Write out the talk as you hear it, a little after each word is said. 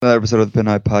another episode of the Pin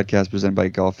High Podcast presented by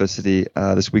Golficity.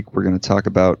 This week we're going to talk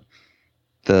about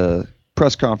the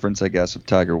press conference, I guess, of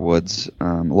Tiger Woods.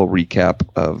 A little recap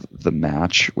of the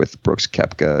match with Brooks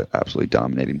Koepka absolutely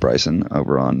dominating Bryson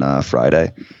over on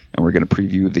Friday. And we're going to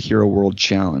preview the Hero World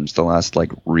Challenge, the last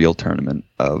real tournament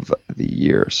of the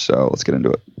year. So let's get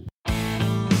into it.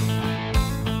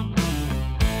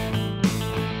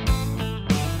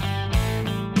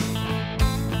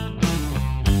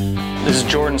 This is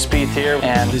Jordan Spieth here,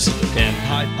 and this is the Pin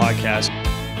High Podcast.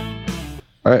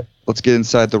 All right, let's get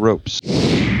inside the ropes.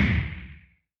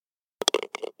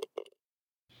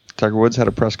 Tiger Woods had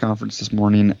a press conference this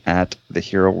morning at the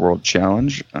Hero World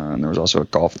Challenge. And there was also a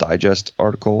Golf Digest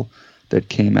article that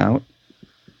came out.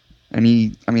 And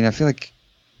I feel like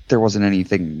there wasn't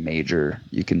anything major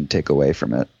you can take away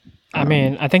from it.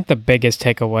 I think the biggest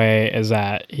takeaway is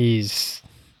that he's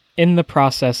in the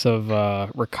process of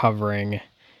recovering.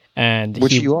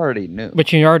 Which you already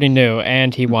knew.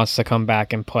 And he wants to come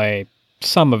back and play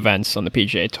some events on the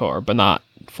PGA Tour, but not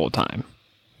full-time.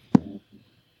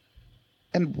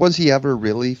 And was he ever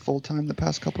really full-time the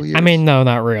past couple of years? No,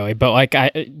 not really. But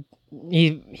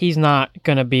he's not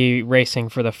going to be racing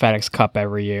for the FedEx Cup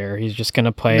every year. He's just going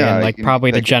to play in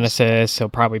probably the Genesis. He'll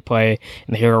probably play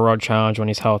in the Hero World Challenge when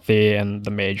he's healthy, and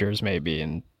the majors maybe,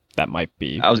 and that might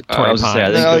be. I think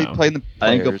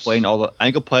he'll play in all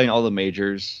the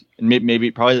majors, and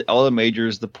maybe probably all the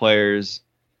majors, the Players.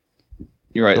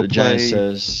 You're right, the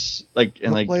Genesis,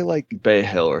 play Bay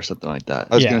Hill or something like that.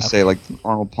 I was gonna say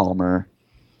Arnold Palmer.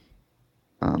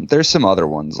 There's some other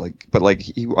ones I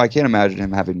can't imagine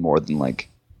him having more than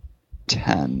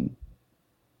 10.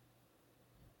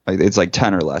 It's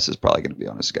 10 or less is probably going to be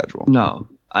on his schedule. No,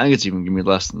 I think it's even gonna be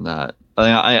less than that.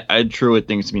 I truly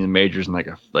think it's gonna be the majors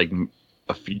and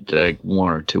a few,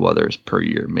 one or two others per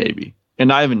year maybe, and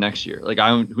not even next year.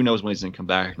 Who knows when he's gonna come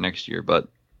back next year? But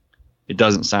it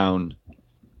doesn't sound.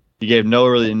 He gave no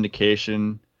really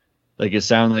indication. It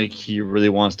sounded like he really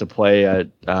wants to play at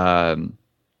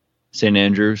St.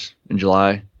 Andrews in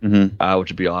July, which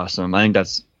would be awesome. I think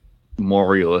that's more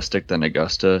realistic than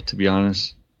Augusta, to be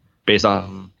honest. Based off,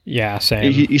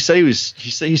 same. He said he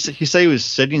was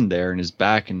sitting there and his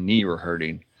back and knee were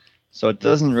hurting, so it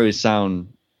doesn't really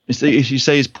sound. You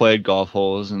say he's played golf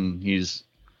holes and he's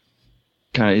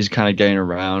kind of getting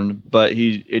around, but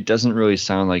it doesn't really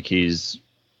sound like he's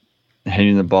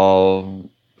hitting the ball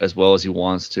as well as he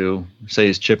wants to. Say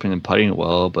he's chipping and putting it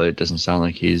well, but it doesn't sound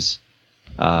like he's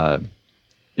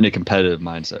in a competitive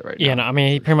mindset right now. Yeah, no,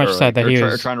 he pretty much said that he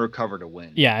was trying to recover to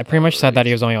win. Yeah, I pretty much said that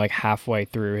he was only halfway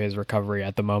through his recovery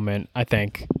at the moment. I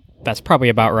think that's probably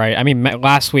about right.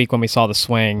 Last week when we saw the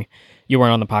swing, you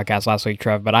weren't on the podcast last week,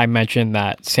 Trev, but I mentioned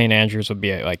that St. Andrews would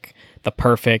be the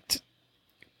perfect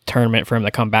tournament for him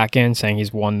to come back in, saying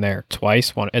he's won there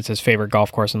twice. It's his favorite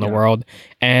golf course in the world,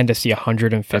 and it's the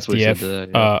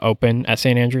 150th Open at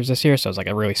St. Andrews this year, so it's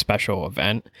a really special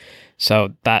event.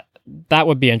 So that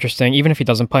would be interesting. Even if he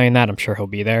doesn't play in that, I'm sure he'll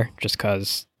be there just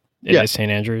because it is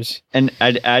St. Andrews. And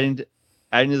adding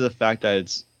to the fact that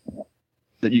it's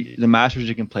the Masters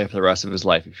you can play for the rest of his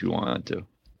life if you wanted to,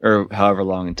 or however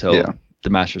long until the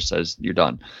Masters says you're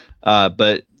done.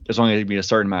 But there's only going to be a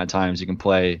certain amount of times you can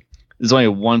play. There's only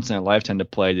once in a lifetime to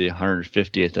play the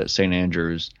 150th at St.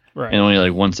 Andrews, right, and only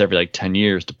once every 10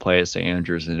 years to play at St.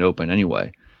 Andrews in an Open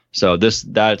anyway. So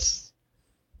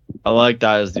I like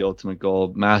that as the ultimate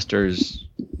goal. Masters,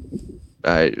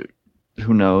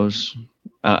 who knows?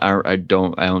 I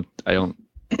don't.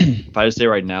 If I had to say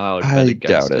right now, I would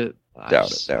doubt it.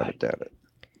 Doubt it.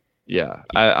 Yeah,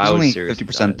 I would seriously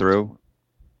 50% through.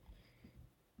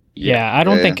 Yeah, I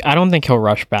don't think he'll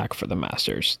rush back for the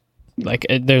Masters.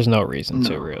 There's no reason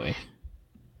to really.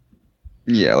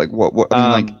 Yeah, what?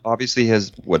 Obviously,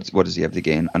 what does he have to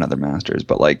gain? Another Masters,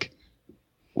 but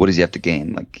what does he have to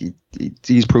gain?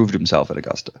 He's proved himself at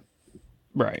Augusta.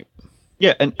 Right.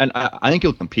 Yeah, and I think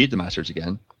he'll compete at the Masters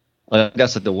again.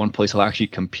 That's the one place he'll actually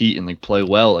compete and play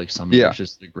well. Some years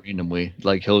just randomly.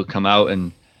 He'll come out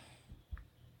and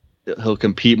he'll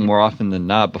compete more often than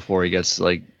not before he gets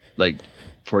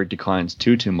before he declines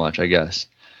too much, I guess.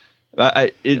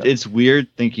 It's weird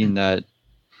thinking that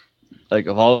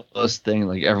of all those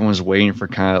things, everyone's waiting for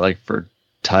for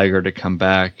Tiger to come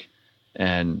back.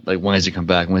 And when does he come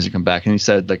back? And he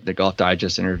said the Golf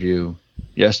Digest interview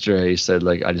yesterday. He said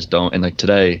I just don't. And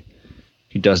today,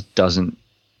 he doesn't.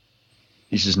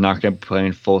 He's just not going to be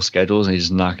playing full schedules, and he's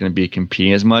just not going to be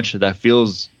competing as much. It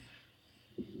feels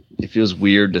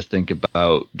weird to think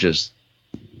about just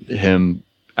him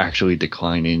actually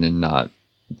declining and not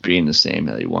being the same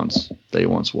that he once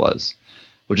was,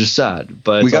 which is sad.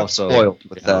 But we it's got also spoiled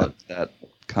with that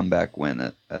comeback win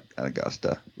at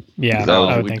Augusta. Yeah, That was-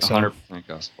 I would think so. 100%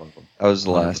 gospel. That was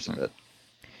the last of 100%. it.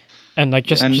 And like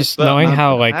just But knowing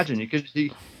how like imagine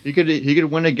he could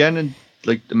win again and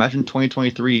like imagine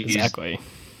 2023 he's exactly.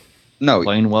 No,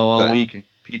 playing well all But- week and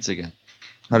competes again.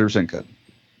 100% good.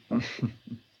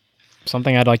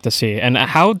 Something I'd like to see. And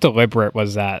how deliberate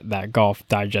was that Golf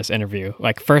Digest interview?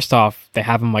 Like, first off, they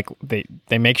have him like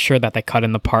they make sure that they cut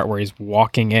in the part where he's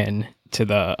walking in to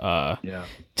the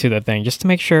to the thing, just to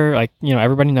make sure, like, you know,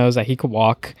 everybody knows that he could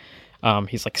walk.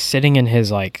 He's like sitting in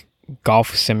his like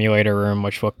golf simulator room,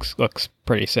 which looks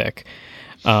pretty sick.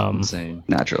 Insane.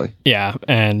 Naturally. Yeah,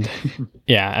 and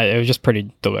yeah, it was just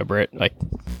pretty deliberate, like,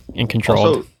 and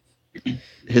controlled. Also,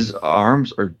 his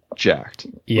arms are jacked.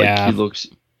 Yeah. Like, he looks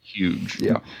huge.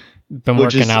 Yeah. Been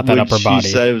working out that upper body.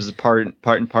 She said it was part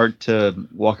and part to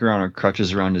walk around on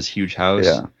crutches around his huge house.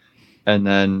 Yeah. And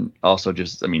then also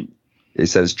just, I mean, He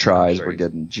says tries Sorry. were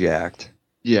getting jacked.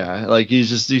 yeah, like he's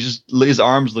just his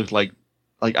arms look like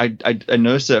I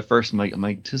noticed it at first. I'm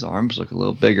like his arms look a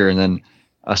little bigger, and then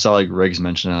I saw like Riggs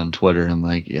mention it on Twitter, and I'm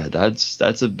like, yeah,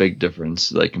 that's a big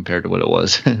difference, like compared to what it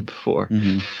was before.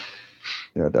 Mm-hmm.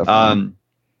 Yeah, definitely.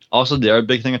 Also, the other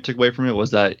big thing I took away from it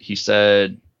was that he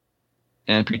said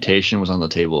amputation was on the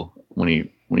table when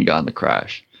he got in the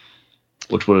crash,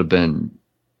 which would have been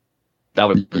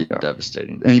Yeah.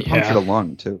 devastating. And he Yeah. punctured a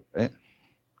lung too, right?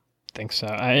 Think so.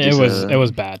 It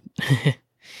was bad.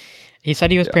 He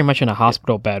said he was pretty much in a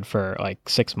hospital bed for like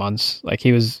 6 months. Like,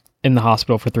 he was in the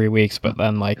hospital for 3 weeks, but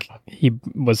then like he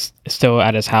was still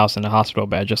at his house in a hospital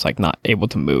bed, just like not able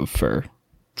to move for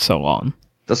so long.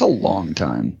 That's a long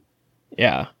time.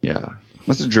 Yeah. Yeah,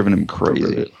 Must have driven him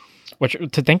crazy. Which,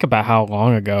 to think about how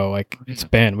long ago like it's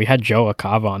been, we had Joe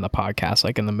LaCava on the podcast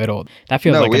like in the middle. That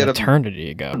feels No, like we an had him-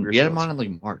 eternity ago. we had him on in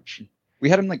like March. We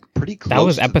had him like pretty close. That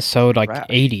was to episode like crash.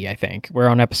 80, I think. We're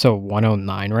on episode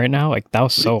 109 right now. Like, that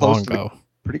was so Pretty close long to the- ago,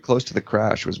 pretty close to the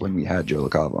crash was when we had Joe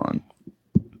LaCava on.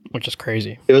 which is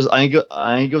crazy. It was I think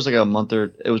it was like a month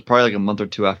or it was probably like a month or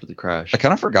two after the crash. I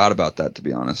kind of forgot about that, to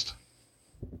be honest.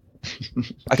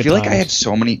 I Good feel like I times. have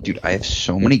so many, dude. I have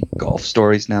so many golf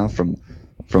stories now from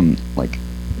like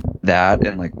that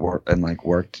and like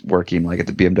working like at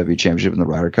the BMW Championship and the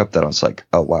Ryder Cup that I was like,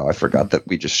 oh wow, I forgot that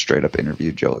we just straight up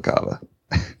interviewed Joe LaCava.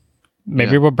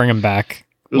 Maybe Yeah. we'll bring him back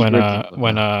It was when great.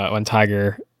 when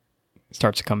Tiger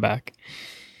starts to come back.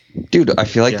 Dude, I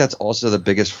feel like Yeah. that's also the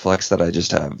biggest flex that I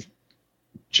just have.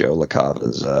 Joe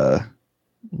LaCava's.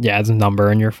 Yeah, it's a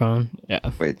number in your phone.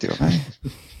 Yeah. Wait, do I?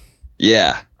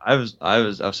 Yeah. I was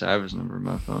number in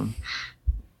my phone.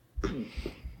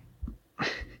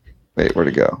 Wait, where'd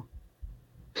it go?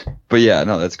 But yeah,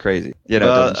 no, that's crazy. Yeah, no, it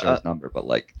doesn't show his number, but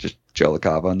like just Joe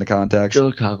LaCava in the contacts.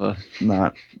 Joe LaCava.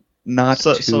 Not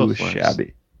So too flex.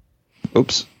 shabby.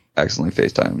 Oops, accidentally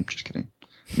FaceTime. Just kidding.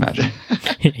 Imagine.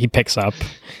 He picks up.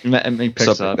 And he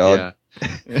picks Sup, up. dog? Yeah.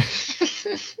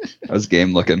 That was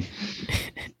game looking.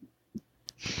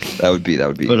 That would be But,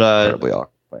 incredibly awkward.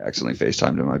 If I accidentally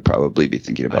FaceTimed him, I'd probably be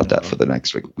thinking about that know. for the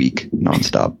next like week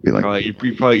nonstop. Be like,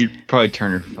 you'd probably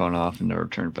turn your phone off and never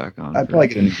turn it back on. I'd for probably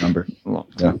get a new number. a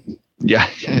long time. Yeah,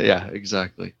 yeah,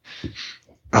 exactly.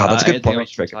 Oh, that's a good anything point.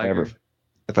 else from Trick.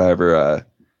 If I ever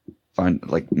find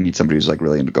like meet somebody who's like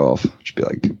really into golf, just be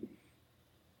like,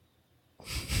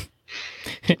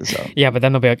 check this out. Yeah, but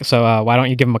then they'll be like, so why don't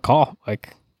you give him a call?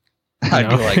 Like, I'd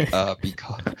know? be like,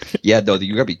 because yeah, no,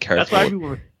 you gotta be careful. That's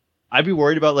why I'd be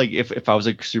worried about like if I was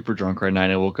like super drunk right now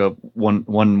and I woke up one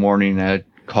morning and I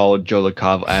called Joe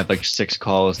LaCava. I had like 6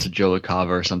 calls to Joe LaCava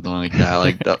or something like that.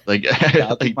 Like that, like,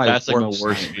 like that's like my worst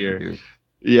nightmare, fear. dude.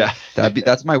 Yeah.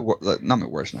 That's my not my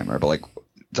worst nightmare, but like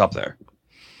it's up there.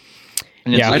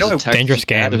 And Yeah, I know it's it's a dangerous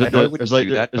game. There's, I know I wouldn't there's like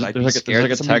do that, but there's, I'd there's be like, scared there's like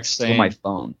that a someone text stole saying, my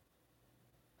phone.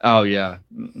 oh yeah,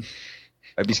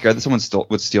 I'd be scared that someone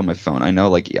would steal my phone. I know,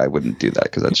 like, yeah, I wouldn't do that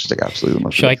because that's just like absolutely the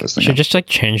most ridiculous thing. should just like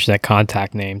change that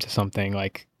contact name to something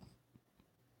like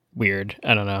weird.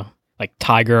 I don't know, like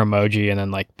Tiger emoji and then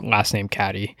like last name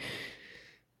Caddy.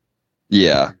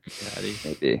 Yeah, Daddy.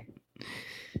 maybe.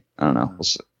 I don't know. We'll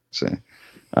see.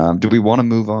 Do we want to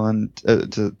move on to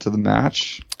the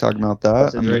match? Talking about that.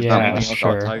 Is I mean, there there's not yeah, much- anything else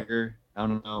sure. about Tiger? I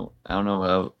don't know. I don't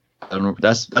know.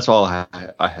 That's all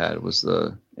I had was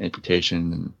the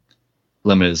amputation and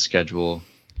limited schedule.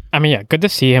 I mean, yeah, good to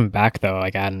see him back though.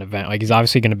 Like at an event, like he's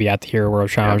obviously going to be at the Hero World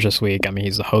Challenge this week. I mean,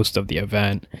 he's the host of the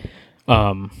event.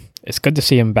 It's good to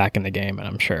see him back in the game, and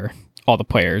I'm sure all the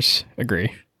players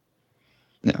agree.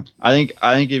 I think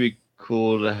it'd be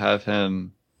cool to have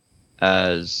him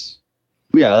as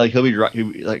like he'll be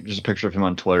like just a picture of him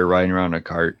on Twitter riding around in a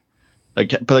cart.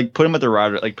 Put him at the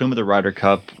Ryder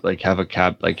Cup, like have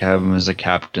him as a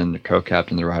captain, the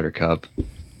co-captain of the Ryder Cup.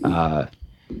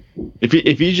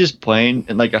 If he's just playing,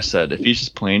 and like I said, if he's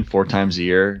just playing 4 times a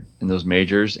year in those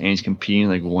majors and he's competing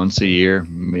like once a year,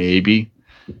 maybe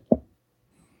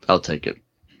I'll take it.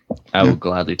 I will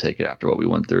gladly take it after what we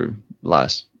went through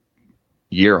last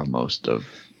year almost of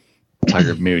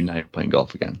Tiger maybe not even playing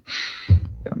golf again.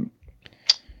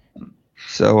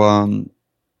 So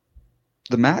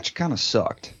the match kind of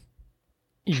sucked.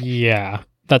 Yeah,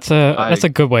 that's a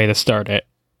good way to start it.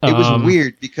 It was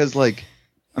weird because, like,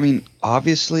 I mean,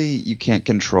 obviously you can't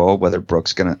control whether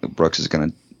Brooks is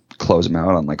gonna close him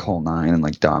out on like hole 9 and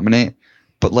like dominate.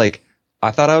 But like,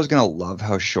 I thought I was gonna love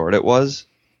how short it was,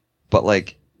 but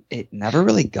like, it never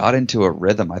really got into a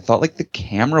rhythm. I thought like the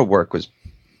camera work was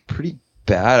pretty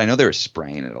bad. I know they were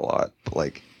spraying it a lot, but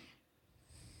like,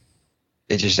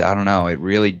 it just, I don't know. It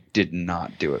really did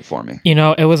not do it for me. You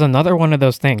know, it was another one of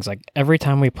those things. Like, every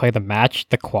time we play the match,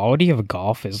 the quality of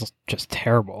golf is just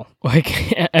terrible.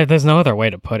 Like, there's no other way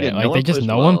to put it. Yeah, like,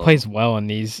 no one plays well in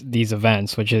these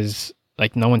events, which is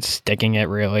like no one's sticking it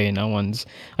really. No one's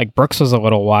like Brooks was a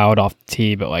little wild off the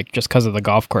tee, but like just because of the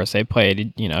golf course they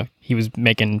played, you know, he was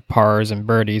making pars and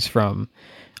birdies from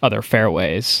other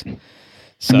fairways.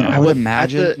 So I would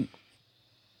imagine.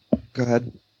 Go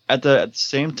ahead. At the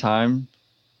same time,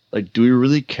 like, do we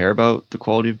really care about the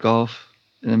quality of golf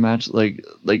in a match? Like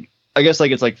I guess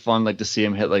like it's like fun like to see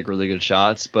him hit like really good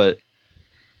shots, but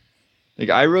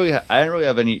like I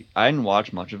didn't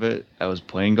watch much of it. I was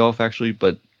playing golf actually,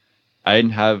 but I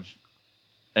didn't have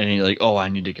any like, oh, I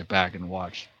need to get back and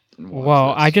watch. Well,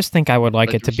 this. I just think I would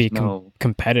like it to be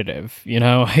competitive, you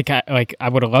know. Like I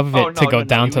would love it to go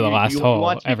down to the last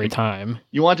hole every time.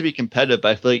 You want to be competitive, but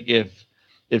I feel like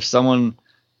if someone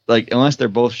like, unless they're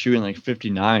both shooting like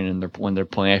 59 and when they're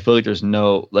playing, I feel like there's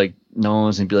no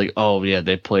one's gonna be like, oh yeah,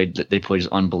 they played just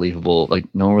unbelievable. Like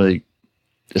no one really,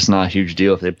 it's not a huge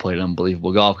deal if they played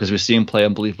unbelievable golf because we see them play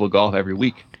unbelievable golf every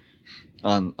week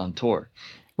on tour.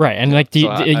 Right, and like,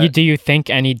 do you think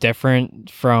any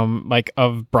different from like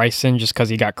of Bryson just because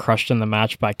he got crushed in the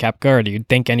match by Koepka, or do you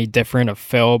think any different of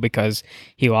Phil because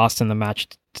he lost in the match,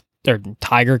 or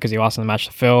Tiger because he lost in the match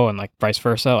to Phil, and like vice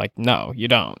versa? Like, no, you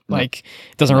don't. No. Like,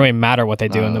 it doesn't really matter what they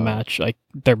do in the match. Like,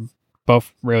 they're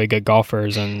both really good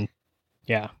golfers, and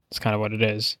yeah, it's kind of what it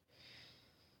is.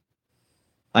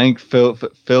 I think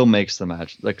Phil makes the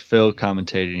match. Like, Phil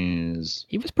commentating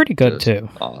he was pretty good too.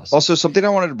 Awesome. Also, something I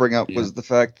wanted to bring up was the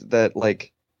fact that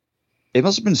like it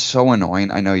must have been so annoying.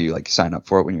 I know you like sign up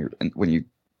for it when you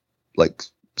like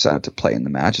sign up to play in the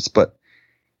matches, but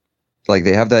like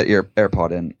they have that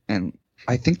AirPod in, and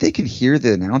I think they can hear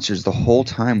the announcers the whole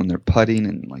time when they're putting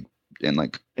and in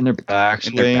their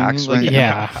backswing. Like,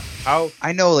 yeah. How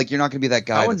I know, like, you're not gonna be that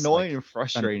guy. How annoying and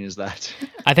frustrating is that?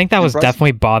 I think that was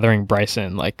definitely bothering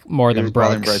Bryson, like more than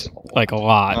Brooks, like a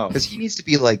lot. Because he needs to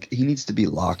be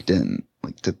locked in,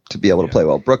 like to be able to play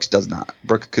well. Brooks does not.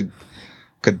 Brooks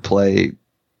could play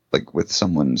like with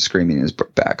someone screaming in his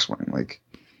backswing, like.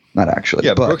 Not actually.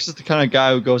 Yeah, but Brooks is the kind of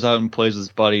guy who goes out and plays with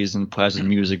his buddies and plays his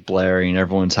music blaring.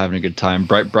 Everyone's having a good time.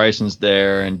 Bryson's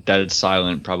there and dead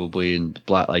silent probably, and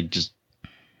like just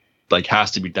like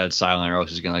has to be dead silent or else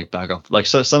he's gonna like back off. Like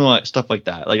something like stuff like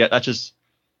that. Like that's just.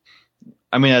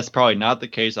 I mean, that's probably not the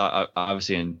case,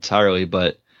 obviously entirely,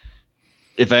 but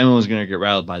if anyone was gonna get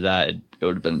rattled by that, it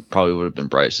would have been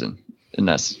Bryson, and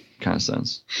that's. Kind of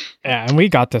sense. Yeah, and we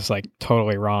got this like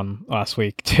totally wrong last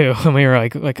week too. And we were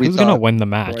like who's gonna win the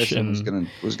match? Bryson and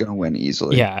was gonna win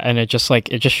easily. Yeah, and it just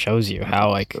shows you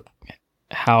how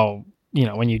you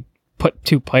know when you put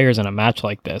two players in a match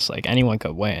like this, like anyone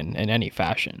could win in any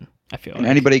fashion. I feel and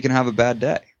anybody can have a bad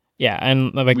day. Yeah,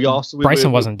 and like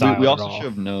Bryson wasn't dialed. We also should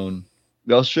have known.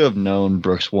 We also should have known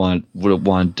Brooks would have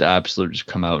wanted to absolutely just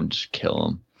come out and just kill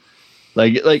him.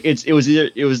 Like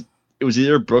it was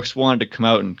either Brooks wanted to come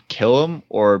out and kill him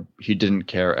or he didn't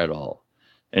care at all.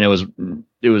 And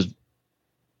it was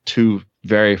two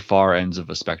very far ends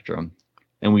of a spectrum.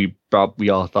 And we all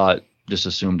just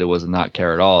assumed it was a not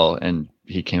care at all. And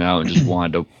he came out and just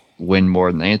wanted to win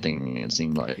more than anything, it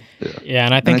seemed like. Yeah,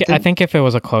 and I think if it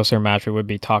was a closer match, we would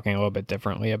be talking a little bit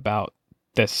differently about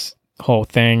this whole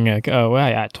thing. Like, oh, well,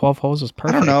 yeah, 12 holes is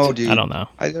perfect. I don't know, dude. I don't know.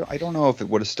 I don't know if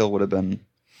it still would have been.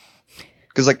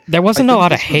 Because like there wasn't a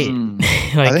lot of hate.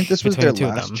 Like, I think this was their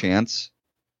last chance.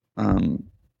 You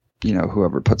know,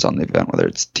 whoever puts on the event, whether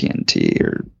it's TNT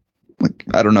or like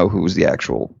I don't know who's the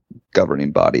actual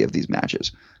governing body of these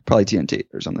matches. Probably TNT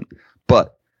or something.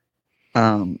 But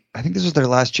I think this was their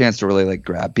last chance to really like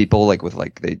grab people. Like with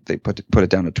like they put it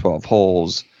down to 12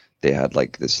 holes. They had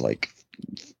like this like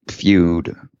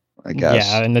feud, I guess.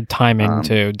 Yeah, and the timing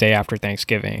too, day after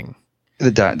Thanksgiving.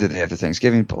 The day after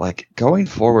Thanksgiving, but like going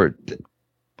forward.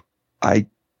 I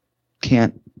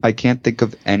can't think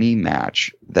of any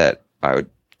match that I would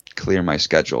clear my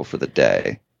schedule for the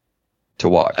day to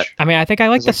watch. I mean, I think I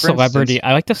like the 'Cause, like, for celebrity. instance-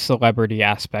 I like the celebrity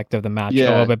aspect of the match a Yeah.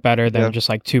 little bit better than Yeah. just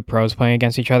like two pros playing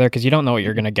against each other, because you don't know what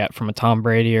you're gonna get from a Tom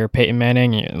Brady or Peyton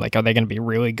Manning. Like, are they gonna be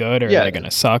really good or Yeah. are they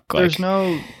gonna suck? There's Like,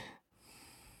 no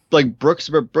like Brooks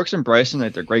and Bryson,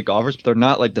 like they're great golfers, but they're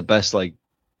not like the best like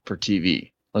for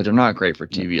TV. Like they're not great for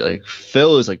TV. Like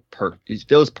Phil is like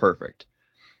Phil's perfect.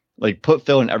 Like put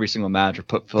Phil in every single match or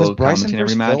put Because Phil Bryson commenting every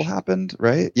versus match. Phil happened,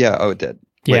 right? Yeah. Oh, it did.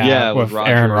 yeah, with with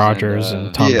Aaron Rodgers and,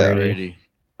 and Tom yeah. Brady.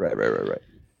 Right.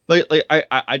 Like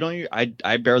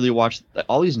I barely watched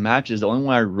all these matches. The only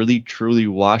one I really truly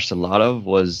watched a lot of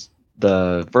was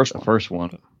the first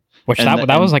one. Which And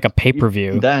that was like a pay per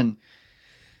view. Then,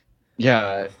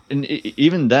 yeah, and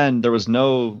even then there was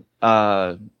no.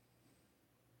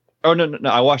 Oh no!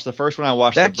 I watched the first one. I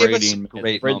watched That the gave us Brady some and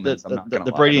great moments, I'm not gonna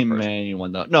the lie, Brady the and first Manning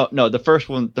one though. No, the first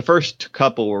one, the first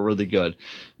couple were really good,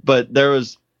 but there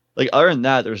was like other than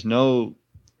that, there's no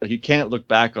like you can't look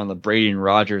back on the Brady and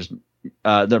Rogers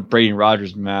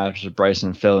match with Bryson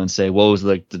and Phil and say what was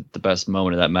like the best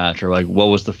moment of that match or like what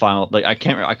was the final. Like I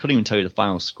couldn't even tell you the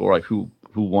final score, like who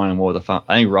won and what was the final.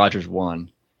 I think Rogers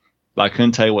won, but I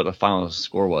couldn't tell you what the final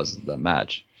score was of that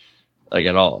match, like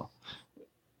at all.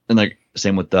 And like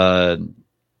same with the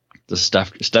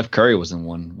Steph Curry was in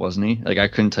one, wasn't he? Like I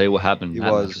couldn't tell you what happened. He in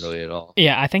that match was. really at all.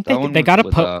 Yeah, I think That they one gotta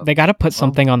was, they gotta put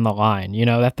something on the line. You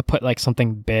know, they have to put like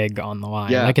something big on the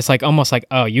line. Yeah. Like it's like almost like,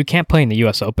 oh, you can't play in the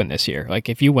U.S. Open this year. Like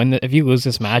if you lose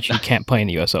this match, you can't play in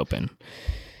the U.S. Open.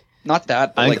 Not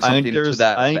that, but I like think- I think something to there's-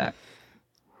 that I think- effect.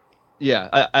 Yeah,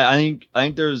 I think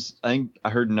I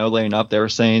heard No Laying Up. They were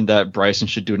saying that Bryson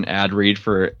should do an ad read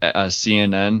for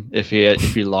CNN if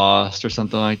he lost or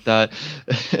something like that.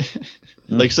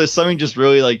 Like so something just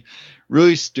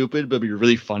really stupid, but be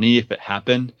really funny if it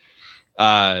happened.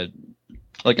 Like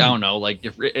I don't know, like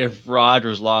if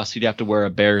Rodgers lost, he'd have to wear a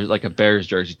Bears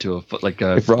jersey to a foot like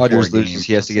a. If Rodgers before a game loses, or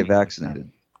he has to get something.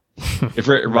 vaccinated. If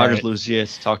Rodgers Right. loses, he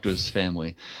has to talk to his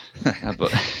family.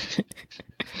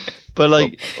 But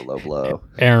like Low.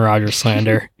 Aaron Rodgers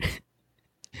slander.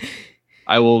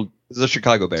 I will This is a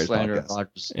Chicago Bears slander podcast.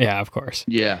 Rodgers. Yeah, of course.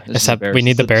 Yeah, this is Except Bears. we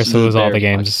need the Bears This to is lose all the Bears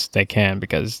games they can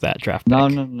because that draft pick.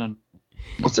 No.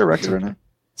 What's their record right now?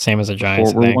 Same as the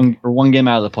Giants. I We're think. one game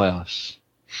out of the playoffs.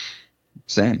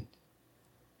 Same.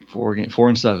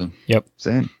 4-7.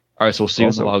 Same. All right, so we'll see you in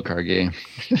Also- the wild card game.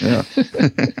 Yeah.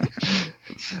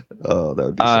 Oh, that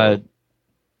would be so.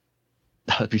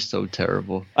 That'd be so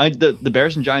terrible. The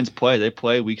Bears and Giants play. They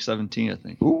play week 17, I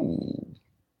think. Ooh.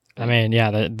 I mean,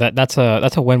 yeah, that's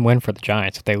a win-win for the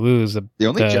Giants. If they lose, The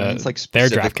only Giants like their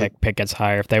draft specifically- pick gets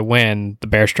higher. If they win, the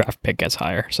Bears draft pick gets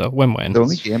higher. So win-win. The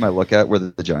only game I look at where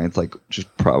the Giants like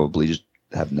just probably just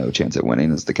have no chance at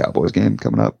winning is the Cowboys game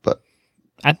coming up. But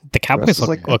The Cowboys is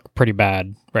like- look pretty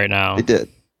bad right now. they did.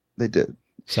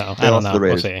 So They I don't lost to know. the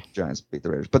We'll Raiders. see. Giants beat the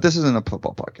Raiders. But this isn't a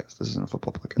football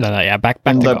podcast. No, yeah. Back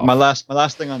And to golf. my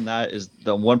last thing on that is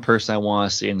the one person I want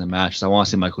to see in the match. Is I want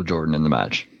to see Michael Jordan in the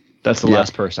match. That's the Yeah.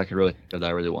 last person I could really think of that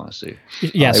I really want to see.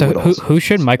 Yeah. I So would also- who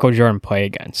should Michael Jordan play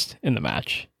against in the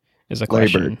match? Is the Larry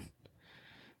question.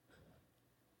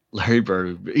 Larry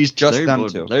Bird. He's Just Larry them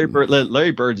Bird, two.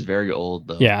 Larry Bird's very old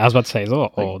though. Yeah, I was about to say he's a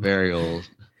little Like, old. very old.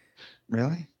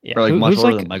 Really? Yeah. Or like much who's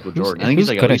older than Michael Jordan. I think he's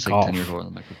like at good least at like golf? 10 years older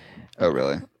than Michael. Oh,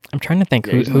 really? I'm trying to think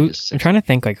Yeah, he's only just I'm trying to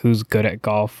think like who's good at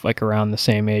golf, like around the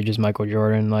same age as Michael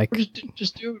Jordan. Like, Or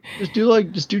just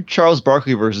do Charles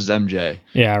Barkley versus MJ.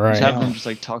 yeah, right. Just have them just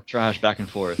like talk trash back and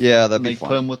forth. Yeah, that'd And, be like fun.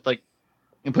 put him with like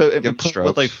and put Give him with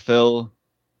strokes. like Phil.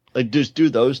 Like just do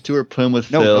those two or put him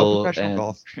with no Phil professional and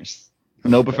golfers.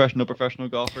 no professional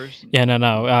golfers. Yeah,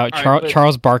 no. right, but-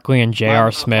 Charles Barkley and J.R. My-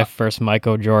 Smith versus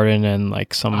Michael Jordan and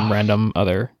like some random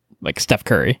other like Steph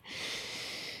Curry.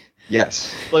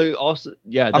 Yes. Like also,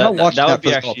 yeah, I'm not watching that that would be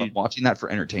for golf. actually I'm watching that for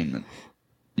entertainment.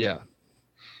 yeah.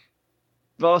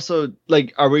 But also,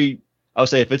 like, I would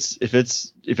say if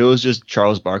it was just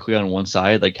Charles Barkley on one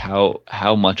side, like how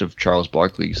much of Charles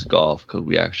Barkley's golf could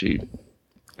we actually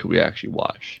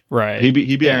watch? Right. He'd be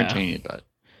Yeah. entertaining, but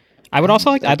I would also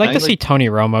like. I'd like I to like- see Tony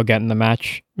Romo get in the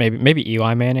match. Maybe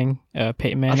Eli Manning,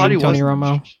 Peyton I thought he Manning, Tony was.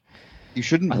 Romo. You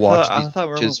shouldn't I watch thought- I these thought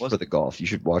Romo matches was- for the golf. You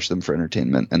should watch them for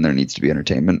entertainment, and there needs to be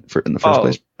entertainment for in the first Oh.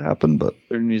 place to happen. But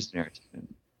There needs to be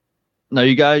entertainment. No,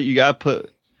 you got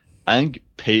put. I think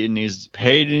Peyton,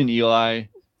 Eli,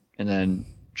 and then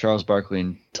Charles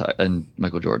Barkley and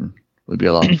Michael Jordan would be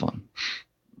a lot of fun.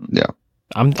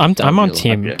 I'm be on a lot,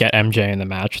 team yeah. get MJ in the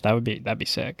match. That'd be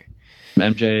sick.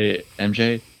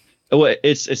 MJ. Oh, wait,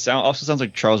 also sounds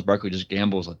like Charles Barkley just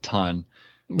gambles a ton,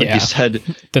 Like Yeah. you said,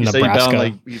 The you said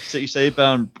Nebraska.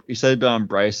 you said about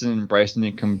Bryson, and Bryson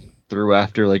didn't come through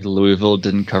after like Louisville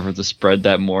didn't cover the spread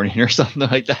that morning or something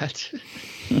like that.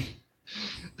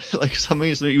 Like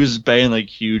something he was betting like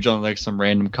huge on like some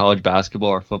random college basketball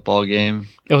or football game.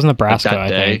 It was Nebraska, that I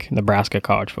day. think. Nebraska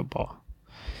college football.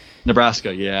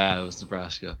 Nebraska, yeah, it was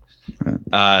Nebraska.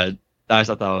 Right. I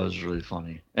thought that was really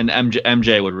funny, and MJ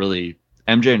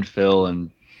and Phil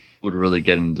would really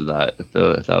get into that if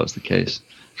that was the case.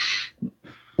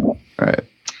 All right.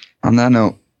 On that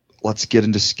note, let's get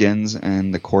into skins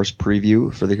and the course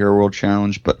preview for the Hero World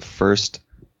Challenge. But first,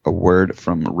 a word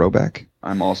from Roback.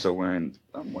 I'm wearing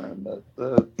the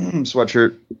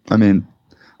sweatshirt. I mean,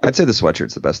 I'd say the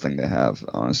sweatshirt's the best thing they have,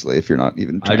 honestly. If you're not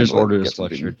even, I just ordered a get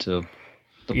something. sweatshirt too.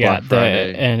 Yeah, Black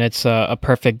Friday. and it's a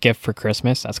perfect gift for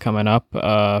Christmas. That's coming up.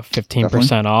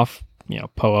 15% off. You know,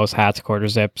 polos, hats, quarter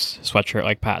zips, sweatshirt,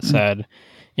 like Pat said.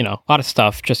 You know, a lot of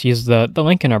stuff. Just use the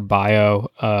link in our bio.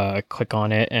 Click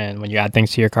on it, and when you add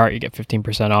things to your cart, you get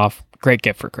 15% off. Great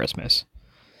gift for Christmas.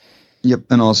 Yep,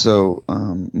 and also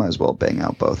might as well bang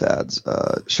out both ads.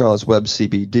 Charlotte's Web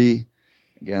CBD,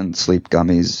 again, sleep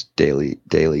gummies, daily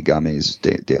gummies,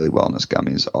 daily wellness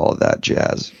gummies, all of that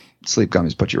jazz. Sleep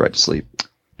gummies put you right to sleep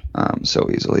so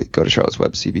easily. Go to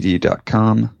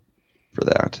charlotteswebcbd.com for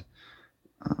that.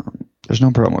 There's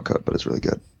no promo code, but it's really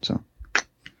good. So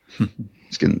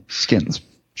skins,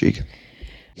 cheek.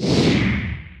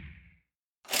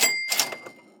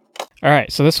 All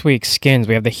right, so this week's skins,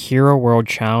 we have the Hero World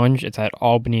Challenge. It's at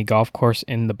Albany Golf Course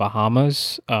in the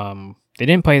Bahamas. They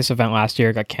didn't play this event last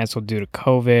year. It got canceled due to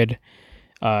COVID.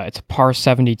 It's a par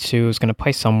 72. It's going to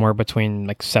play somewhere between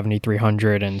like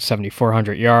 7,300 and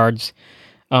 7,400 yards.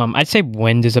 I'd say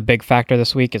wind is a big factor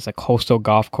this week. It's a coastal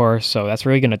golf course, so that's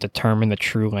really going to determine the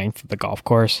true length of the golf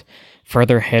course.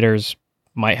 Further hitters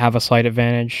might have a slight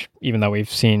advantage, even though we've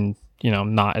seen,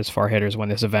 not as far hitters win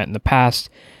this event in the past.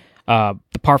 The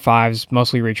par 5's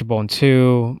mostly reachable in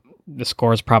 2. The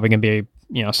score is probably going to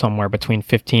be, somewhere between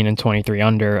 15 and 23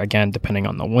 under, again, depending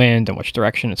on the wind and which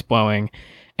direction it's blowing.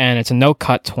 And it's a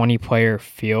no-cut 20-player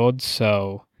field,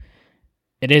 so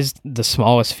it is the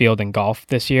smallest field in golf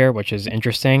this year, which is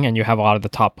interesting. And you have a lot of the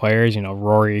top players,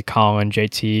 Rory, Colin,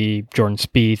 JT, Jordan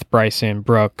Spieth, Bryson,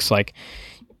 Brooks. Like,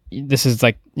 this is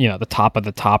like, the top of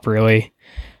the top, really.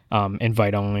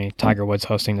 Invite only. Tiger Woods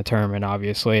hosting the tournament,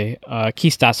 obviously. Key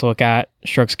stats to look at: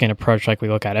 strokes gained approach, like we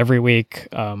look at every week.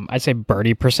 I'd say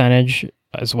birdie percentage,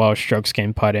 as well as strokes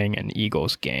gained putting and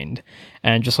eagles gained.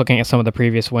 And just looking at some of the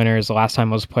previous winners, the last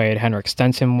time it was played, Henrik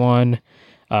Stenson won.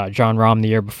 John Rahm the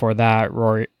year before that,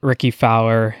 Ricky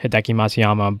Fowler, Hideki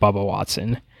Matsuyama, and Bubba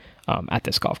Watson at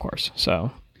this golf course.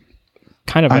 So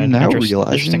kind of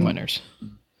interesting winners.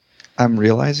 I'm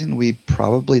realizing we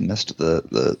probably missed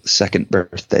the second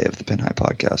birthday of the Pin High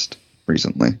podcast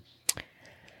recently.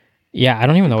 Yeah, I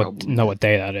don't even know what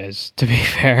day that is, to be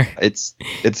fair. It's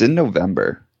in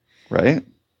November, right?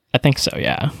 I think so,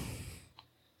 yeah.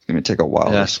 It's going to take a while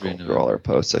to scroll through all our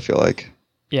posts, I feel like.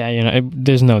 Yeah,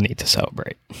 there's no need to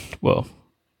celebrate. We'll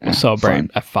celebrate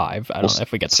fine. at 5. I don't know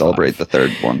if we get to celebrate 5. the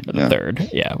third one. The third,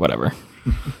 yeah, whatever.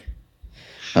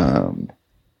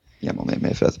 Yeah, well, May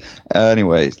 5th.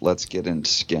 Anyway, let's get into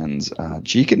skins.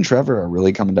 Jeek and Trevor are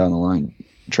really coming down the line.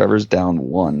 Trevor's down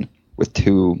 1 with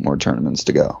 2 more tournaments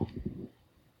to go.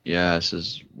 Yeah, this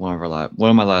is one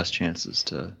of my last chances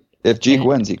to. If Jeek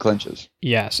wins, he clinches.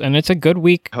 Yes, and it's a good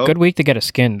week. Good week to get a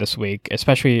skin this week,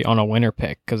 especially on a winner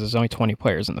pick, because there's only 20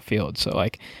 players in the field. So,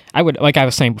 I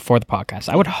was saying before the podcast,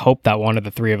 I would hope that one of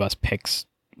the 3 of us picks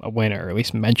a winner, or at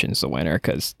least mentions the winner,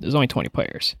 because there's only 20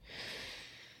 players.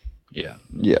 Yeah.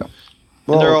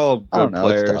 Well, and they're all good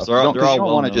players. They're all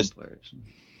well-known players.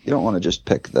 You don't want to just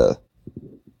pick the,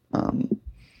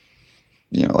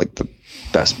 like the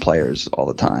best players all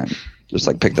the time. Just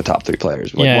pick the top 3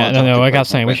 players. No. Like I was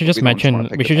saying, we should just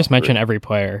mention every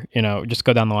player. Just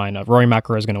go down the line. Rory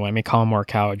McIlroy is going to win. I mean, Colin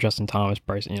Morikawa, Justin Thomas,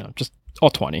 Bryson. Just all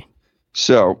 20.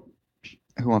 So,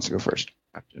 who wants to go first?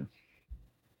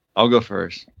 I'll go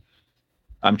first.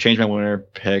 I'm changing my winner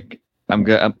pick. I'll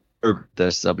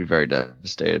be very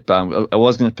devastated. But I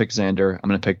was going to pick Xander. I'm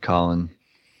going to pick Colin.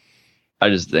 I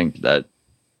just think that,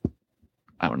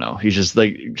 I don't know. He's just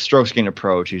strokes gained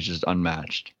approach. He's just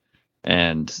unmatched.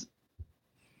 And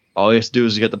all he has to do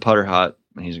is get the putter hot,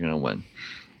 and he's going to win.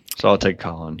 So I'll take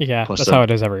Colin. Yeah, that's how it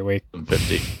is every week.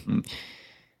 50.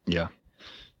 Yeah.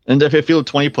 And if you field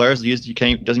 20 players, you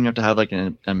doesn't even have to have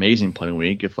an amazing playing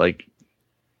week. If the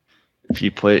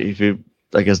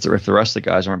rest of the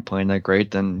guys aren't playing that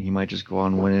great, then he might just go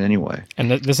on winning anyway. And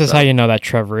this is how you know that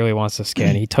Trev really wants to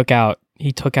skin. He took out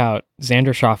Xander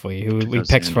Schauffele, who he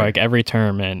picks for every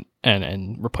term, and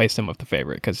and replace him with the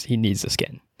favorite because he needs the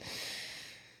skin.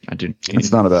 I do.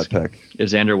 It's not a bad pick. If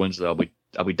Xander wins, though,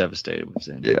 I'll be devastated with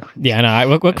Xander. Yeah. No, I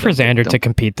look for Xander to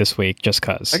compete this week just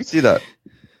because. I can see that.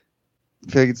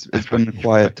 I feel like it's been a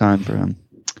quiet time for him.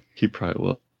 He probably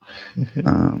will.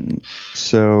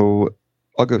 So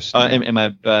I'll go. And my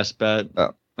best bet.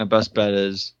 My best bet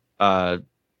is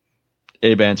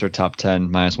Abe Ancer top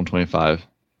 10 minus 125.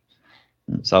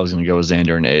 So I was going to go with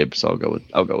Xander and Abe. So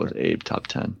I'll go with Abe top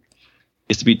 10.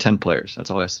 It's to beat 10 players. That's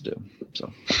all he has to do.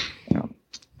 So. Yeah.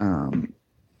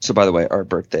 So by the way, our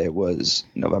birthday was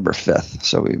November 5th,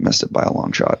 so we missed it by a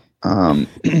long shot.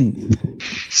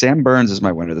 Sam Burns is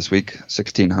my winner this week,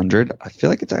 1,600. I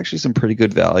feel like it's actually some pretty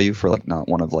good value for like not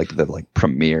one of like the like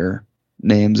premier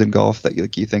names in golf that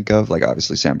you think of. Like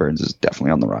obviously Sam Burns is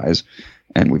definitely on the rise,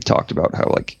 and we've talked about how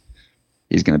like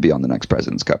he's going to be on the next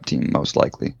President's Cup team most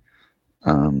likely.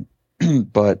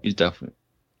 But he's definitely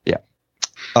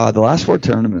the last 4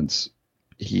 tournaments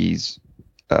he's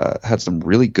had some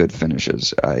really good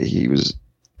finishes. He was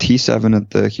T7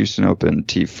 at the Houston Open,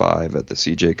 T5 at the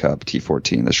CJ Cup,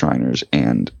 T14 the Shriners,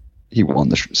 and he won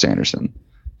the Sanderson.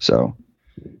 So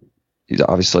he's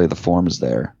obviously the form is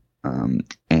there,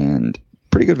 and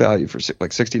pretty good value for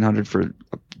like 1,600 for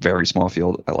a very small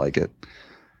field. I like it.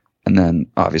 And then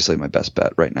obviously my best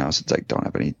bet right now, since I don't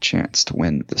have any chance to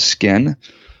win the skin,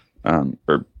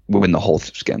 or win the whole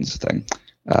skins thing.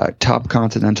 Top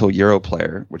continental Euro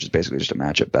player, which is basically just a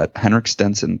matchup bet. Henrik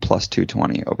Stenson plus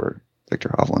 220 over Victor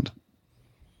Hovland.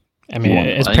 I mean,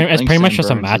 it's pretty much just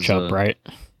a matchup, right?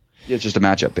 Yeah, it's just a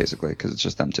matchup basically because it's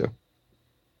just them two.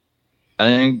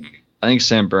 I think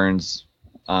Sam Burns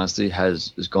honestly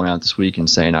is going out this week and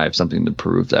saying I have something to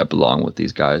prove that I belong with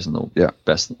these guys and the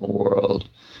best in the world.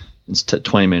 It's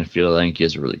 20-minute field. I think he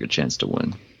has a really good chance to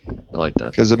win. I like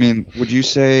that. Because I mean, would you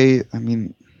say? I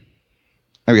mean,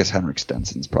 I guess Henrik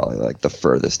Stenson's probably like the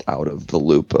furthest out of the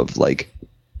loop of like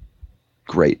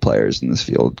great players in this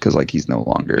field because like he's no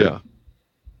longer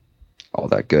all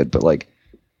that good. But like,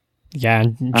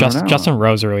 and Justin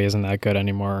Rose really isn't that good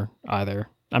anymore either.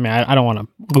 I mean, I don't want to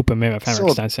loop him in with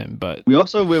Henrik Stenson, but we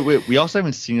also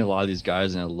haven't seen a lot of these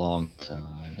guys in a long time.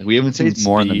 Like, we haven't seen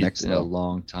more in the mix in a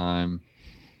long time.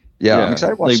 Yeah, I'm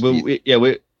excited to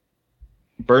watch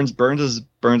Burns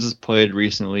has played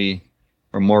recently,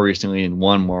 or more recently, and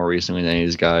won more recently than any of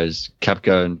these guys.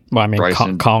 Koepka and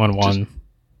Bryson. Colin won.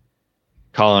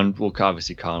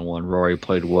 Obviously Colin won. Rory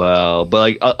played well, but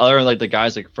like other than like the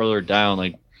guys like further down,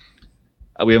 like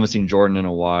we haven't seen Jordan in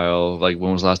a while. Like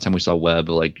when was the last time we saw Webb?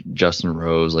 Like Justin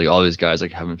Rose, like all these guys,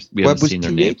 like haven't seen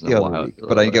their names in a while.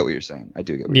 But I get what you're saying. I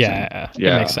do get what you're saying.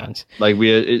 Yeah, it makes sense. Like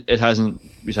we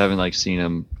haven't like seen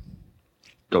him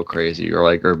go crazy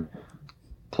or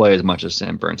play as much as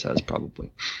Sam Burns has probably.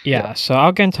 Yeah, so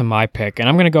I'll get into my pick, and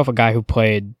I'm going to go with a guy who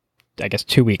played, I guess,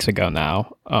 2 weeks ago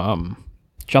now.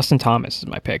 Justin Thomas is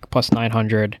my pick, plus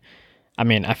 900. I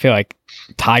mean, I feel like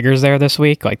Tiger's there this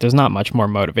week. Like, there's not much more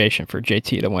motivation for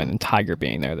JT to win than Tiger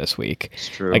being there this week. It's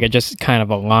true. Like, it just kind of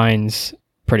aligns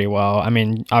pretty well. I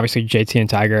mean, obviously, JT and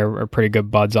Tiger are pretty good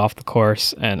buds off the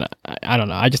course, and I don't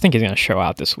know. I just think he's going to show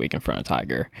out this week in front of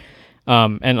Tiger.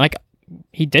 And, like,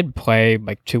 he did play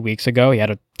like 2 weeks ago. He had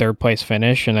a 3rd place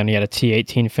finish, and then he had a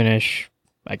T18 finish,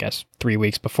 I guess 3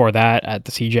 weeks before that at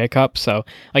the CJ Cup. So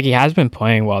like he has been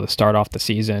playing well to start off the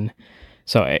season.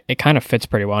 So it kind of fits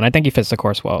pretty well. And I think he fits the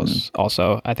course well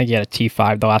also. I think he had a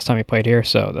T5 the last time he played here.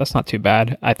 So that's not too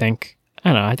bad. I think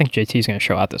JT's going to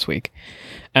show out this week.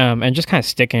 And just kind of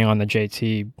sticking on the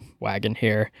JT wagon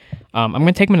here, I'm going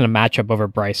to take him in a matchup over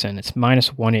Bryson. It's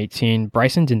minus 118.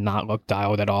 Bryson did not look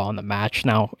dialed at all in the match.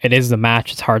 Now, it is the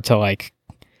match. It's hard to, like,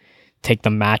 take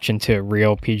the match into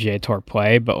real PGA Tour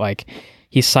play, but, like,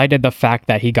 he cited the fact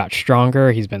that he got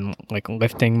stronger. He's been, like,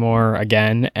 lifting more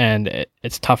again, and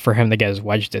it's tough for him to get his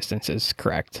wedge distances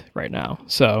correct right now.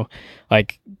 So,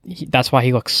 like, that's why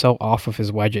he looks so off of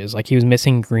his wedges. Like, he was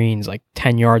missing greens, like,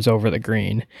 10 yards over the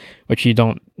green, which you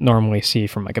don't normally see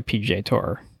from, like, a PGA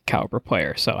Tour caliber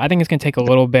player. So I think it's going to take a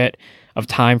little bit of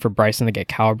time for Bryson to get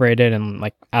calibrated. And,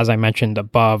 like, as I mentioned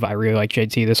above, I really like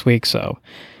JT this week, so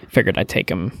figured I'd take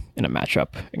him in a matchup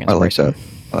against Bryson.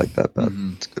 I like that bet.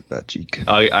 It's a good bet, Jeek.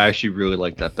 I actually really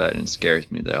like that bet, and it scares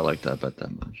me that I like that bet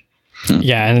that much.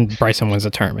 Yeah, and Bryson wins the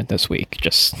tournament this week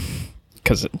just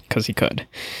because he could.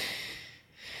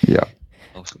 Yeah.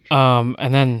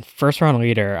 And then first round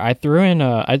leader, I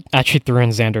actually threw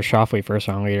in Xander Schauffele first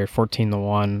round leader,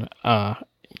 14-1.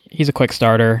 He's a quick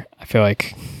starter. I feel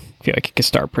like he could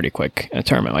start pretty quick in a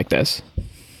tournament like this.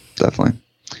 Definitely.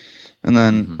 And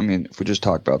then, I mean, if we just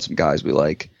talk about some guys we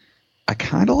like, I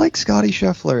kind of like Scotty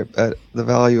Scheffler at the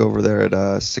value over there at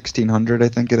 1,600, I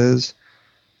think it is.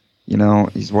 You know,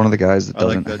 he's one of the guys that I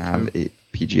like doesn't that have too.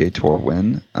 a PGA Tour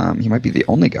win. He might be the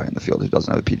only guy in the field who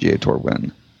doesn't have a PGA Tour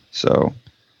win. So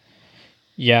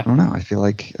Yeah, I don't know. I feel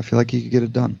like he could get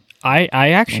it done. I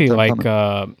actually Long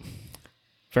time like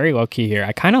very low key here.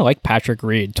 I kind of like Patrick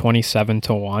Reed,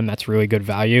 27-1. That's really good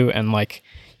value, and like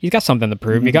he's got something to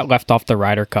prove. He got left off the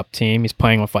Ryder Cup team. He's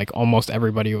playing with like almost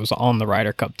everybody who was on the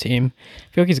Ryder Cup team.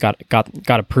 I feel like he's got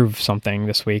to prove something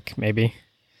this week, maybe.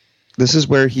 This is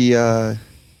where he.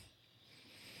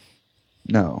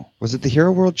 No, was it the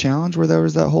Hero World Challenge where there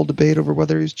was that whole debate over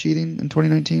whether he was cheating in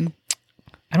 2019?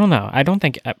 I don't know. I don't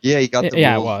think. Yeah, he got the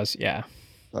Yeah, it rule was. Yeah,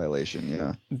 violation.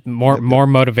 Yeah. more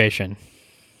motivation.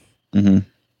 Mm-hmm.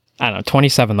 I don't know.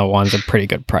 27-1 is a pretty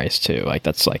good price too. Like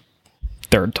that's like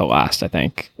third to last, I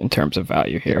think, in terms of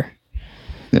value here.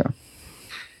 Yeah.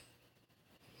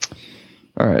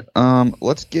 All right.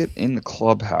 Let's get in the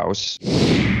clubhouse.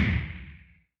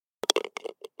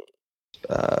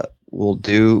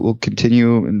 We'll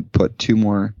continue and put two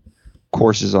more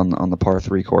courses on the par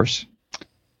 3 course,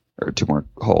 or two more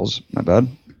holes. My bad.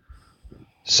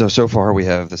 So far we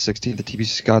have the 16th at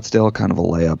TPC Scottsdale, kind of a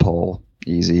layup hole,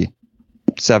 easy.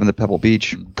 7th at Pebble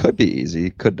Beach could be easy,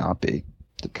 could not be.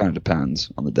 It kind of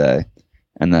depends on the day.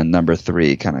 And then number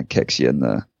 3 kind of kicks you in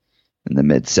the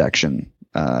midsection.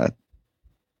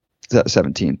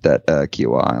 17th at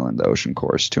Kiowa Island, the Ocean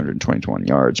Course, 221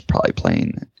 yards, probably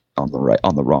playing on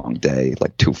the wrong day,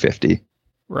 like 250.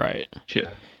 Right.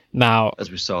 Yeah. Now, As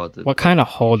we saw at the what kind of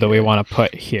hole do we want to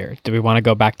put here? Do we want to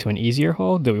go back to an easier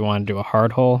hole? Do we want to do a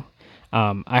hard hole?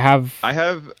 I have I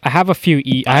have a few.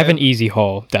 I have an easy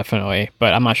hole definitely,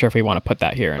 but I'm not sure if we want to put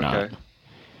that here or not.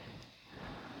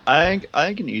 I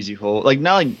think an easy hole. Like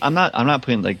now, like I'm not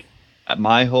putting like at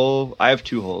my hole. I have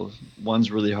 2 holes.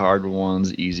 One's really hard.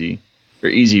 One's easy or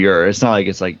easier. It's not like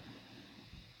it's like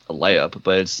a layup,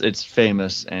 but it's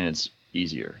famous and it's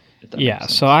easier. If that Yeah. makes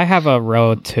sense. So I have a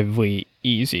relatively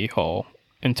easy hole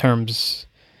in terms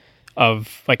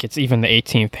of like it's even the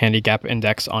 18th handicap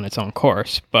index on its own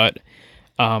course, but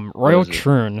Royal is it?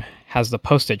 Troon has the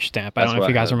postage stamp. I That's don't know if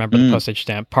what you I guys have. remember the postage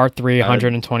stamp. Par 3,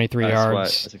 123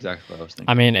 yards. That's exactly what I was thinking.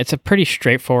 I mean, it's a pretty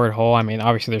straightforward hole. I mean,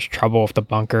 obviously there's trouble with the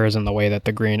bunkers and the way that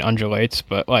the green undulates,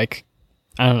 but like,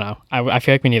 I don't know. I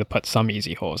feel like we need to put some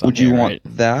easy holes on Would you here, want right?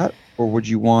 that, or would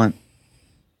you want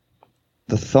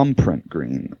the thumbprint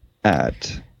green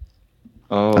at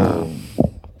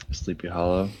Sleepy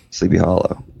Hollow. Sleepy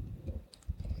Hollow?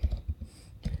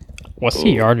 What's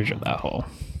the yardage of that hole?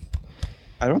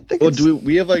 I don't think. Well, it's, do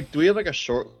we have like a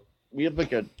short? We have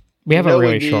like a. We have no, a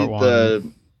really we short need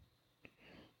one.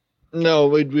 No,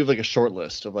 we have like a short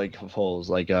list of like holes.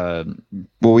 Like Well,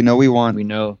 we know we want we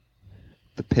know.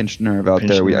 the pinched nerve out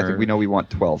Pinched there. I nerve. think we know we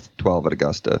want 12 at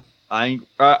Augusta. I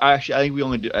think we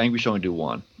should only do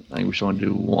one. I think we should only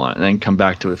do one, and then come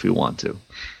back to it if we want to.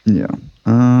 Yeah.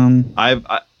 I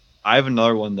have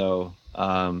another one though.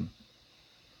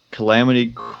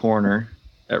 Calamity Corner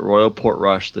at Royal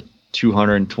Portrush, the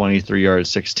 223 yard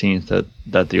 16th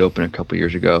that they opened a couple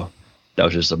years ago. That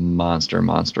was just a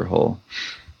monster hole.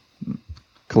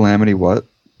 Calamity what?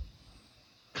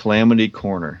 Calamity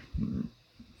Corner.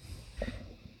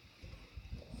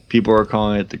 People are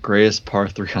calling it the greatest par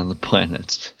 3 on the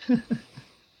planet.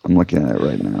 I'm looking at it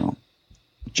right now.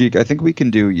 Jeek, I think we can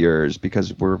do yours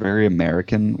because we're very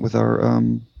American with our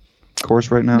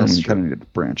course right now, That's and we true. kind of need to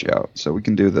branch out. So we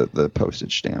can do the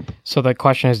postage stamp. So the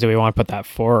question is, do we want to put that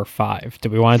 4 or 5? Do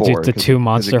we want to do 4, the 2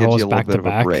 monster it gives holes you a little back bit to of a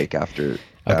back? break after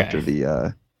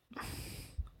the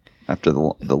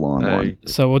long one.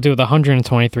 So we'll do the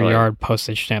 123 Alright. yard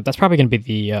postage stamp. That's probably going to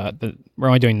be the we're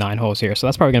only doing 9 holes here, so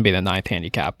that's probably going to be the 9th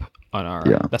handicap on our.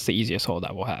 Yeah. That's the easiest hole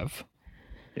that we'll have.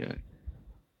 Yeah.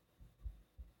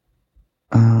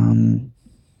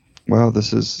 Wow,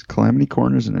 this is Calamity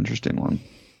Corner is an interesting one.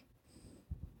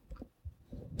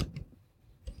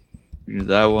 We do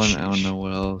that one. I don't know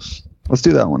what else. Let's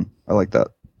do that one. I like that.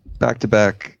 Back to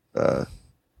back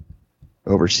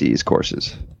overseas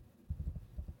courses.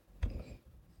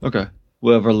 Okay.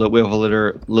 We have a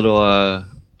little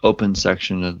open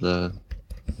section of the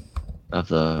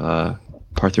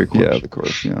par 3 course. Yeah, the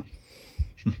course. Yeah.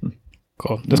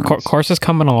 Cool. This Nice. course is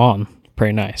coming along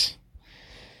pretty nice.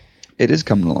 It is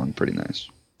coming along pretty nice.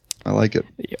 I like it.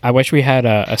 I wish we had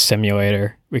a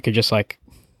simulator. We could just like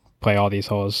play all these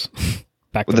holes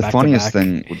back to Well, the back funniest to back.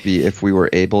 thing would be if we were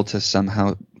able to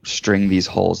somehow string these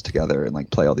holes together and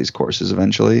like play all these courses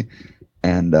eventually,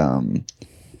 and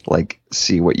like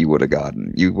see what you would have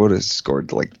gotten. You would have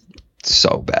scored like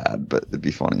so bad, but it'd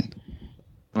be funny.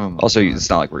 Oh my Also, God. it's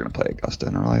not like we're gonna play Augusta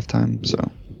in our lifetime, so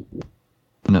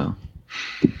No.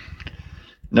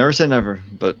 Never say never,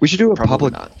 but We should do a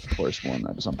probably public not. course one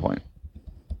at some point.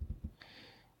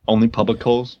 Only public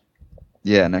holes.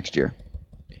 Yeah, next year.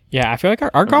 Yeah, I feel like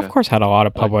our golf Okay. course had a lot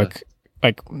of I like public,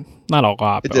 like not a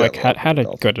lot, It but did like have a lot of had a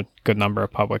public good number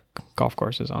of public golf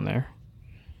courses on there.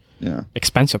 Yeah.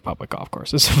 Expensive public golf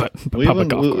courses, but We public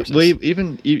golf courses.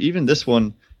 even this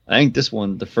one. I think this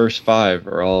one, the first 5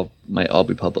 might all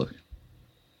be public.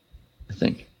 I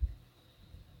think.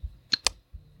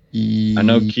 I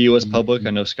know Key was public. I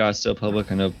know Scottsdale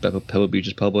public. I know Pebble Beach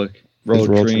is public. Royal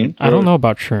Royal Tree. I don't know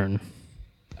about Churn.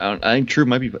 I think True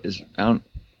might be.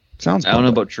 Sounds. I don't know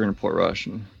public. about True and Port Rush.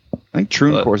 I think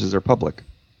Troon but- courses are public.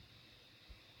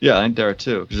 Yeah, I think there are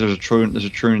too. Because there's a True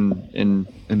in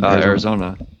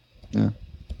Arizona. Yeah.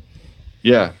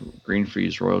 Yeah, Green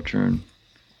Fees, Royal Troon.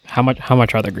 How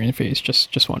much are the green fees?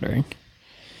 Just wondering.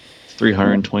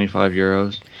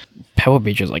 €325. Pebble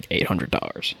Beach is like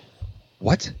 $800.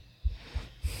 What?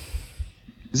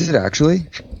 Is it actually?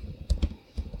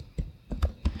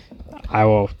 I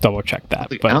will double check that.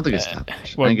 I But don't think it's that much.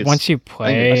 I well, think it's- once you I think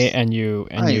play it's- and you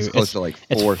I think it's close to like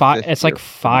it's 450 it's like or-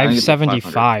 I think it's like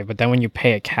 575, but then when you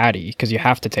pay a caddy, because you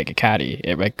have to take a caddy,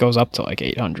 it like goes up to like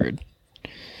 800.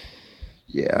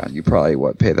 Yeah, you probably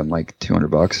pay them like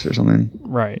 $200 or something.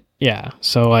 Right. Yeah.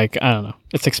 So like I don't know.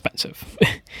 It's expensive.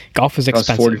 Golf is Costs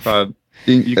expensive. $45.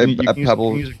 You, You can, a use,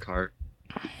 Pebble, you can use a cart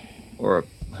or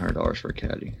 $100 for a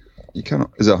caddy. you kind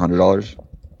of is it $100?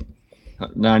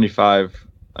 95,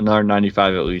 another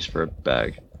 95 at least for a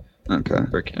bag. Okay.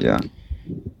 For a caddy. Yeah.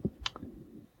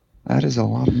 That is a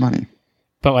lot of money.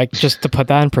 But like just to put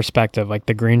that in perspective, like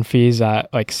the green fees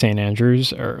at like St.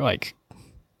 Andrews are like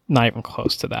not even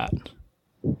close to that.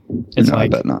 It's No, I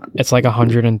like bet not. it's like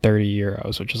 130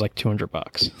 euros, which is like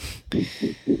 $200.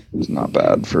 It's not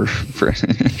bad for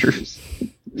Andrews.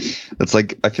 That's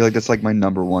like I feel like that's like my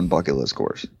number one bucket list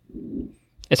course.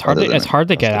 It's hard Other to than it's hard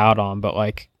to get Augusta. out on, but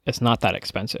like it's not that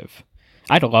expensive.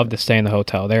 I'd love to stay in the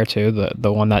hotel there too.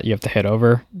 The one that you have to hit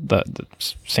over the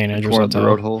St. Andrews Corner of Hotel. the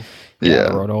road hole. Yeah,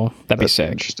 the road hole. That'd be That's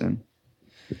sick. interesting.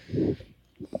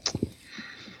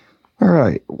 All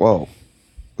right. Well,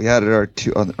 we added our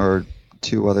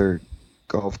two other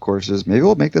golf courses. Maybe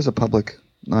we'll make this a public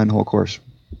 9-hole course.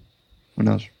 Who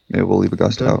knows? Maybe we'll leave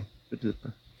Augusta out.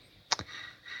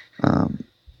 Well,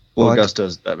 Well,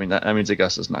 Augusta's. I mean, that means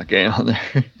Augusta's not getting on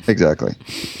there. Exactly.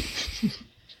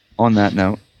 On that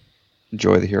note,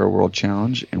 enjoy the Hero World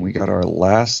Challenge, and we got our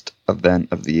last event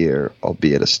of the year,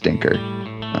 albeit a stinker,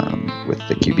 with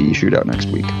the QB shootout next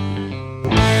week.